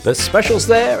The specials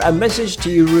there, a message to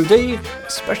you, Rudy,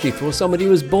 especially for somebody who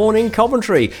was born in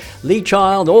Coventry. Lee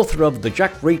Child, author of the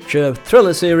Jack Reacher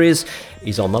thriller series,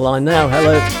 he's on the line now.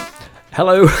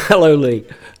 Hello, Lee.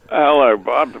 Hello,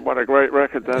 Bob. What a great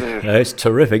record that is. It's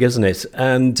terrific, isn't it?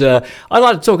 And I'd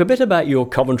like to talk a bit about your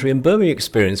Coventry and Birmingham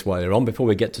experience while you're on, before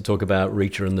we get to talk about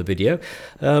Reacher and the video.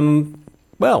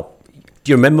 Well,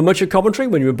 do you remember much of Coventry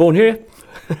when you were born here?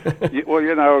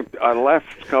 Well, I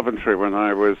left Coventry when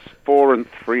I was 4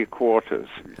 3/4.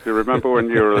 You remember when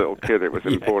you were a little kid, it was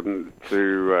important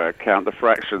to count the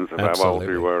fractions of how old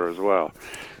you were as well.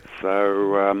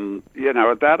 So,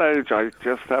 at that age, I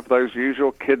just have those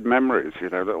usual kid memories,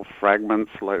 little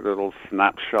fragments, like little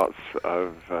snapshots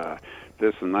of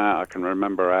this and that. I can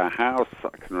remember our house,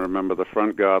 I can remember the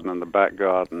front garden and the back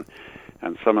garden,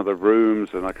 and some of the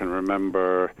rooms, and I can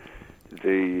remember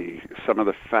some of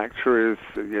the factories,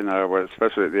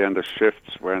 especially at the end of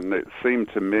shifts, when it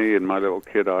seemed to me in my little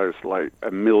kid eyes like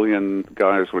a million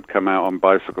guys would come out on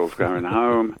bicycles going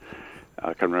home.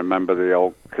 I can remember the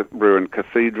old ruined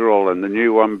cathedral and the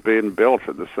new one being built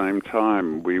at the same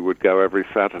time. We would go every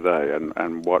Saturday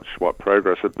and watch what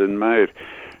progress had been made.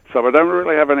 So I don't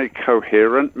really have any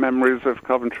coherent memories of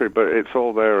Coventry, but it's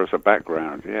all there as a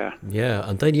background, yeah. Yeah,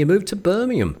 and then you moved to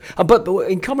Birmingham. But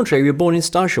in Coventry, you were born in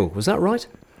Stashall, was that right?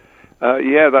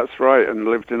 Yeah, that's right, and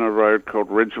lived in a road called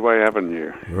Ridgeway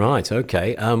Avenue. Right,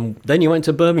 okay. Then you went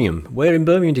to Birmingham. Where in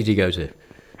Birmingham did you go to?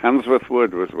 Handsworth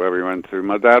Wood was where we went to.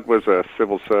 My dad was a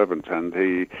civil servant, and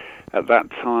at that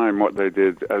time, what they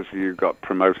did, as you got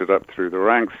promoted up through the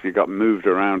ranks, you got moved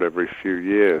around every few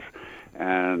years.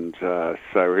 And I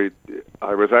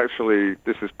was actually,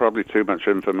 this is probably too much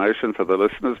information for the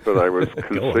listeners, but I was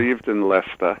conceived in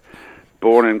Leicester,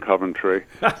 born in Coventry,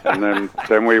 and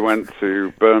then we went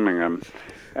to Birmingham.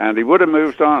 And he would have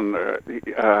moved on,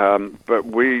 but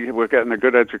we were getting a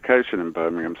good education in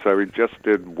Birmingham, so we just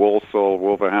did Walsall,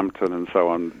 Wolverhampton, and so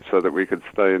on, so that we could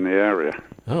stay in the area.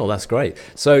 Oh, that's great.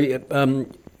 So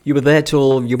you were there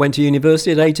till you went to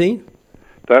university at 18?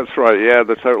 That's right, yeah,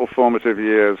 the total formative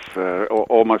years,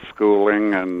 all my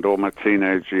schooling and all my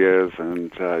teenage years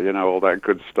and, all that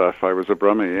good stuff. I was a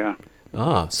brummie, yeah.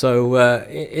 Ah, so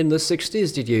in the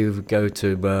 60s, did you go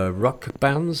to rock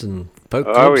bands and folk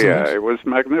clubs? Oh, yeah, it was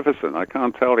magnificent. I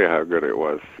can't tell you how good it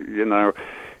was.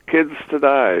 Kids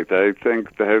today, they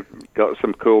think they've got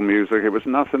some cool music. It was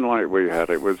nothing like we had.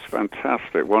 It was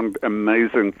fantastic. One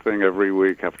amazing thing every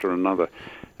week after another.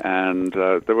 And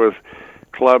there was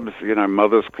clubs,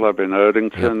 Mother's Club in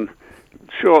Erdington. Yep.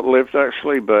 Short-lived,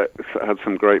 actually, but had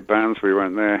some great bands. We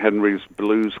went there. Henry's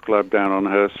Blues Club down on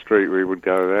Hurst Street, we would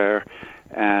go there.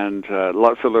 And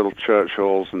lots of little church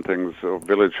halls and things, or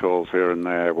village halls here and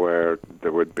there, where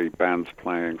there would be bands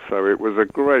playing. So it was a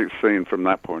great scene from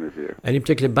that point of view. Any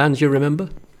particular bands you remember?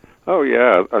 Oh,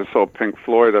 yeah. I saw Pink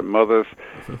Floyd at Mother's.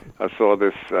 I saw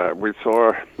this,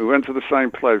 we went to the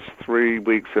same place 3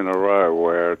 weeks in a row,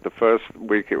 where the first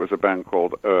week it was a band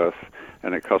called Earth,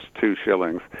 and it cost 2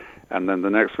 shillings. And then the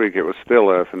next week it was still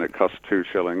Earth, and it cost 2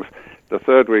 shillings. The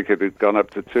third week it had gone up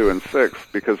to 2 and 6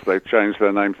 because they changed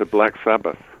their name to Black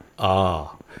Sabbath.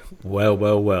 Ah,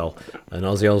 well. And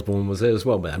Ozzy Osbourne was there as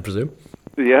well, I presume?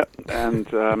 Yeah, and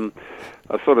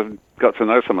I sort of got to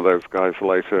know some of those guys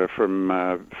later from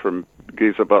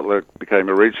Geezer Butler, became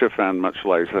a Reacher fan much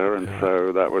later, and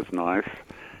so that was nice.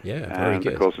 Yeah, very and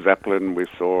good. Of course, Zeppelin we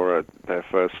saw at their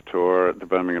first tour at the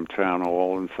Birmingham Town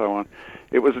Hall and so on.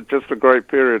 It was just a great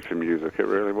period for music. It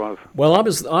really was. Well,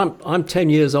 I'm 10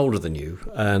 years older than you,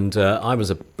 and I was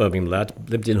a Birmingham lad,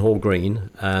 lived in Hall Green,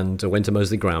 and went to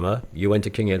Moseley Grammar. You went to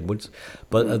King Edward's,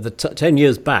 but 10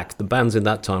 years back, the bands in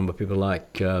that time were people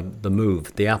like The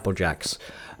Move, the Applejacks,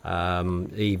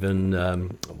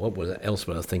 what was it else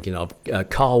was I thinking of?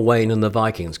 Carl Wayne and the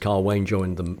Vikings. Carl Wayne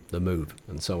joined the Move,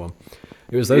 and so on.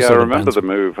 It was those I remember bands. The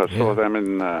Move. I saw them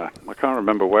in, I can't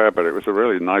remember where, but it was a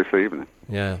really nice evening.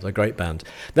 Yeah, it's a great band.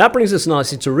 That brings us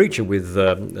nicely to Reacher with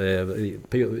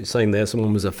people saying there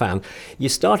someone was a fan. You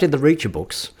started the Reacher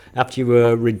books after you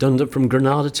were redundant from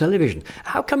Granada Television.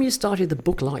 How come you started the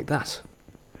book like that?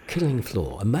 Killing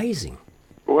Floor, amazing.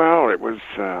 Well, it was,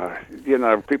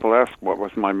 people ask what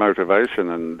was my motivation,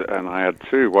 and I had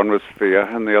two. One was fear,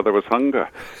 and the other was hunger.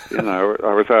 I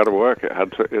was out of work. It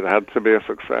had to be a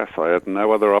success. I had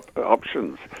no other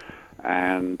options,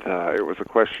 and it was a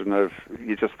question of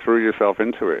you just threw yourself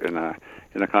into it in a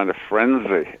kind of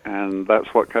frenzy, and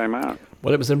that's what came out.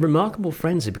 Well, it was a remarkable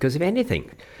frenzy because, if anything,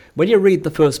 when you read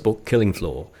the first book, Killing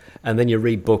Floor, and then you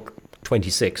read book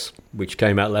 26, which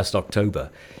came out last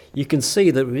October, you can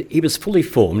see that he was fully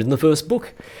formed in the first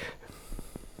book.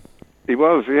 He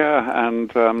was, yeah,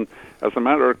 and as a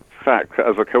matter of fact,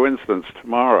 as a coincidence,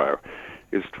 tomorrow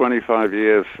is 25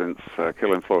 years since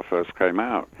Killing Floor first came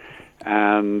out.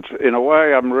 And in a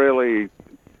way, I'm really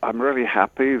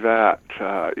happy that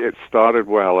it started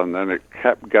well and then it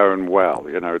kept going well.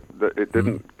 You know, it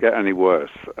didn't get any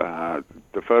worse.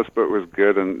 The first book was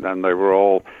good, and they were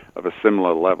all of a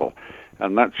similar level.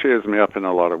 And that cheers me up in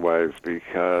a lot of ways,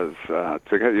 because to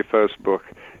get your first book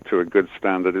to a good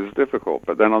standard is difficult.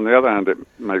 But then on the other hand, it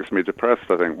makes me depressed.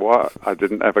 I think, what? I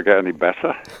didn't ever get any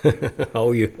better?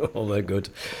 Oh, they're good.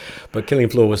 But Killing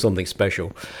Floor was something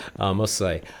special, I must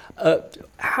say.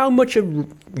 How much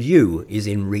of you is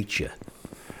in Reacher?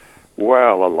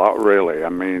 Well, a lot, really. I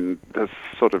mean, there's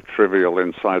sort of trivial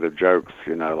insider jokes,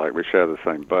 you know, like we share the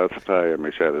same birthday and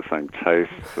we share the same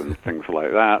tastes and things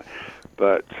like that.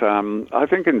 But I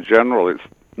think in general it's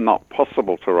not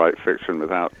possible to write fiction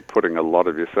without putting a lot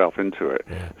of yourself into it,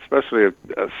 especially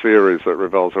a series that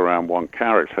revolves around one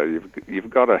character. You've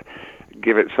got to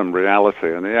give it some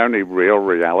reality, and the only real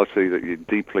reality that you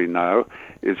deeply know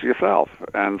is yourself.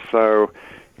 And so,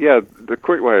 yeah, the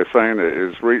quick way of saying it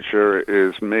is Reacher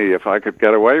is me if I could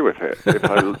get away with it.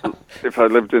 If I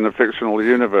lived in a fictional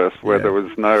universe where there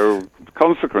was no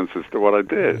consequences to what I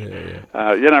did.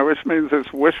 You know, which means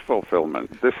it's wish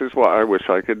fulfillment. This is what I wish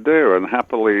I could do, and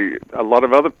happily a lot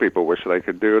of other people wish they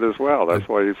could do it as well. That's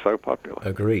why he's so popular.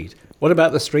 Agreed. What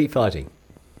about the street fighting?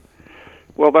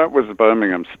 Well, that was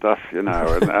Birmingham stuff, you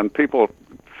know, and people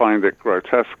find it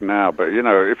grotesque now, but, you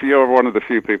know, if you're one of the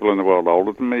few people in the world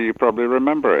older than me, you probably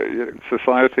remember it.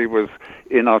 Society was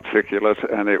inarticulate,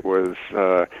 and it was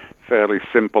fairly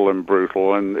simple and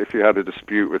brutal, and if you had a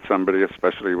dispute with somebody,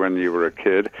 especially when you were a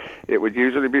kid, it would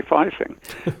usually be fighting.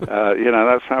 You know,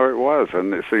 that's how it was,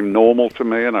 and it seemed normal to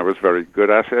me, and I was very good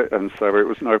at it, and so it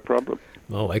was no problem.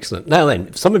 Oh, excellent. Now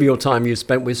then, some of your time you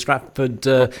spent with Stratford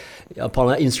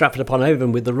in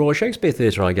Stratford-upon-Avon with the Royal Shakespeare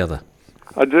Theatre, I gather.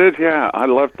 I did, yeah. I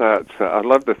loved that. I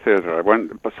loved the theatre. I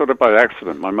went sort of by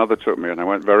accident. My mother took me, and I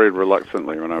went very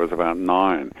reluctantly when I was about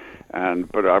 9.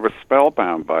 But I was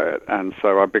spellbound by it, and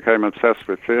so I became obsessed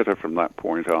with theatre from that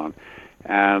point on.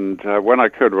 And when I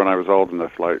was old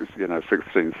enough, like, you know,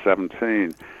 16,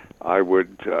 17, I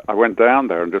went down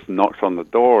there and just knocked on the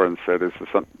door and said, is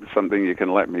there something you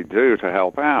can let me do to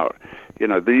help out? You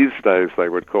know, these days they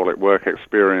would call it work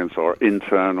experience or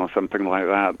intern or something like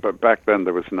that, but back then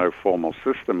there was no formal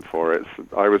system for it. So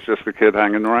I was just a kid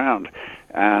hanging around.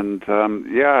 And,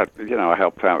 yeah, you know, I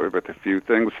helped out with a few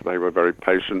things. They were very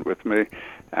patient with me,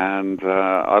 and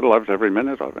I loved every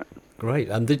minute of it. Great.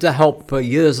 And did that help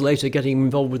years later getting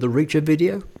involved with the Reacher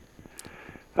video?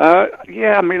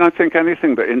 Yeah, I mean, I think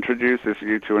anything that introduces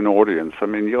you to an audience. I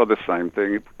mean, you're the same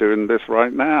thing doing this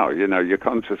right now. You know, you're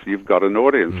conscious you've got an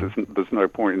audience. There's no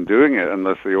point in doing it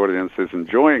unless the audience is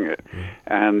enjoying it.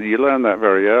 And you learn that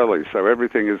very early. So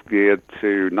everything is geared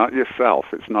to not yourself.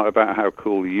 It's not about how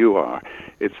cool you are.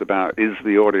 It's about, is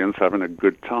the audience having a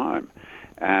good time?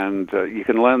 And you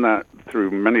can learn that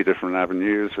through many different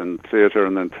avenues, and theatre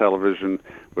and then television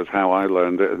was how I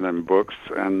learned it, and then books,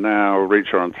 and now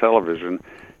Reacher on television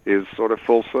is sort of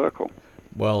full circle.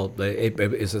 Well,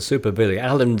 it's a super billy.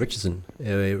 Alan Richardson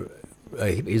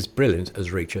is brilliant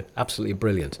as Reacher, absolutely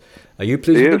brilliant. Are you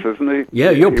pleased? He is, isn't he? Yeah,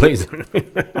 you're pleased.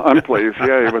 I'm pleased,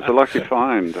 yeah. He was a lucky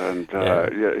find, and yeah,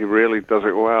 he really does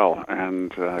it well.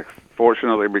 And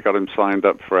fortunately, we got him signed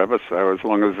up forever, so as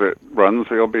long as it runs,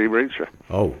 he'll be Reacher.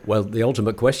 Oh, well, the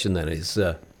ultimate question then is,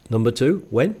 number 2,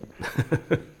 when?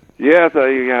 Yeah,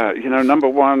 you know, number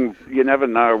 1, you never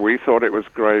know. We thought it was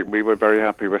great. We were very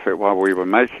happy with it while we were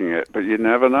making it, but you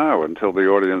never know until the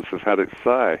audience has had its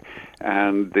say.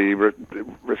 And the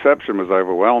reception was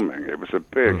overwhelming. It was a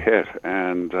big hit.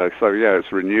 And so, yeah,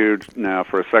 it's renewed now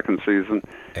for a second season.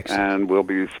 Excellent. And we'll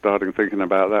be starting thinking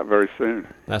about that very soon.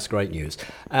 That's great news.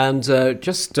 And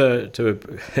just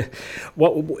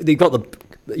what you've got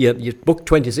your book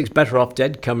 26, Better Off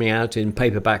Dead, coming out in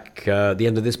paperback the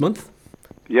end of this month?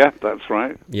 Yeah, that's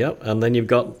right. Yep, and then you've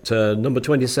got number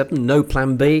 27, No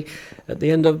Plan B, at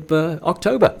the end of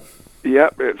October.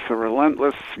 Yep, it's a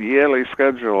relentless yearly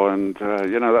schedule, and,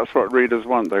 you know, that's what readers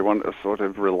want. They want a sort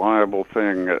of reliable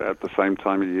thing at the same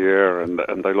time of year, and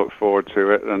they look forward to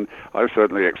it, and I've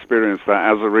certainly experienced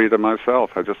that as a reader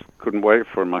myself. I just couldn't wait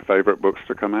for my favorite books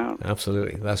to come out.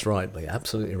 Absolutely, that's right, Lee,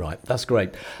 absolutely right. That's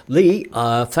great. Lee,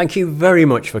 thank you very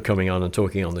much for coming on and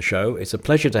talking on the show. It's a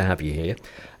pleasure to have you here,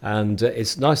 and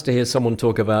it's nice to hear someone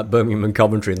talk about Birmingham and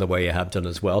Coventry in the way you have done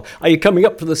as well. Are you coming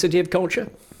up for the City of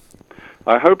Culture?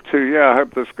 I hope to, yeah. I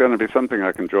hope there's going to be something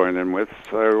I can join in with.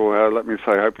 So let me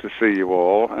say, I hope to see you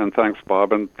all. And thanks,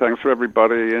 Bob. And thanks for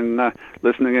everybody in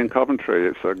listening in Coventry.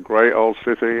 It's a great old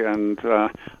city, and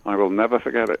I will never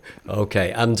forget it.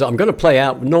 Okay, and I'm going to play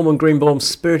out Norman Greenbaum's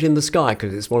Spirit in the Sky,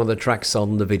 because it's one of the tracks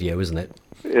on the video, isn't it?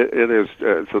 It is.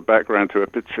 It's the background to a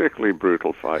particularly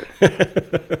brutal fight.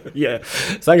 Yeah.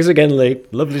 Thanks again, Lee.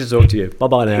 Lovely to talk to you.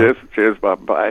 Bye-bye now. Cheers, Bob. Bye.